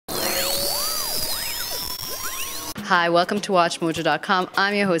Hi, welcome to WatchMojo.com.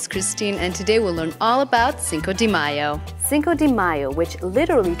 I'm your host, Christine, and today we'll learn all about Cinco de Mayo. Cinco de Mayo, which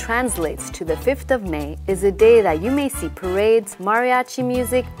literally translates to the 5th of May, is a day that you may see parades, mariachi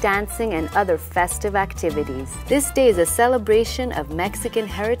music, dancing, and other festive activities. This day is a celebration of Mexican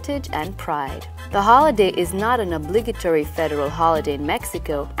heritage and pride. The holiday is not an obligatory federal holiday in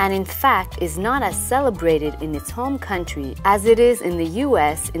Mexico, and in fact is not as celebrated in its home country as it is in the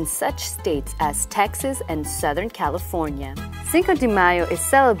U.S. in such states as Texas and Southern California. Cinco de Mayo is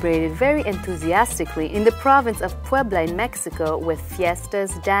celebrated very enthusiastically in the province of Puebla in Mexico with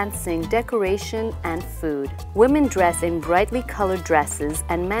fiestas, dancing, decoration, and food. Women dress in brightly colored dresses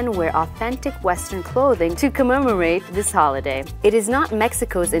and men wear authentic Western clothing to commemorate this holiday. It is not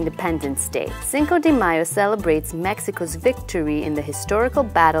Mexico's Independence Day. Cinco de Mayo celebrates Mexico's victory in the historical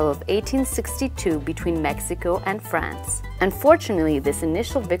Battle of 1862 between Mexico and France. Unfortunately, this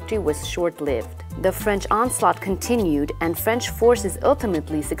initial victory was short-lived. The French onslaught continued, and French forces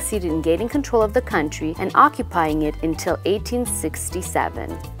ultimately succeeded in gaining control of the country and occupying it until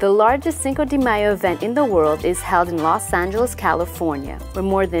 1867. The largest Cinco de Mayo event in the world is held in Los Angeles, California, where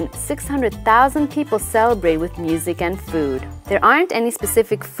more than 600,000 people celebrate with music and food. There aren't any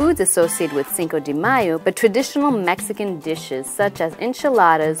specific foods associated with Cinco de Mayo, but traditional Mexican dishes such as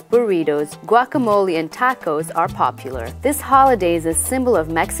enchiladas, burritos, guacamole, and tacos are popular. This holiday is a symbol of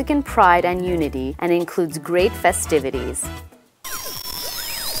Mexican pride and unity and includes great festivities.